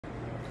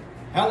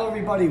Hello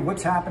everybody,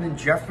 what's happening?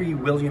 Jeffrey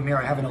William here.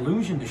 I have an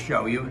illusion to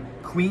show you.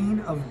 Queen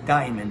of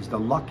Diamonds, the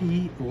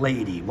lucky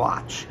lady.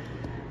 Watch.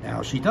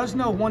 Now, she does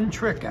know one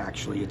trick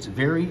actually. It's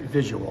very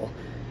visual.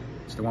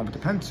 It's the one with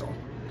the pencil.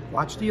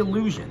 Watch the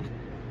illusion.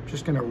 I'm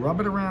just gonna rub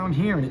it around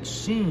here and it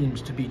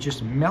seems to be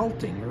just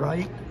melting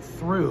right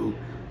through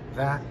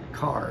that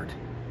card.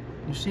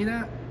 You see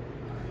that?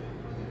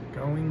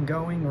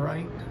 Going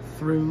right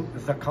through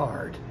the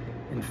card.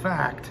 In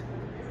fact,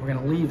 we're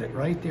gonna leave it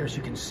right there so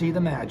you can see the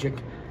magic.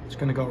 It's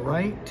gonna go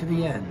right to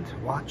the end.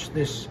 Watch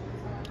this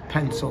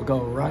pencil go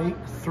right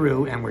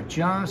through and we're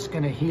just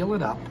gonna heal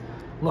it up.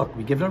 Look,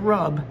 we give it a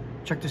rub.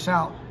 Check this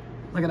out.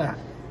 Look at that.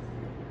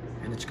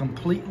 And it's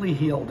completely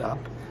healed up.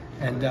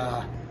 And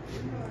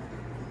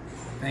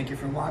thank you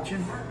for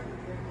watching.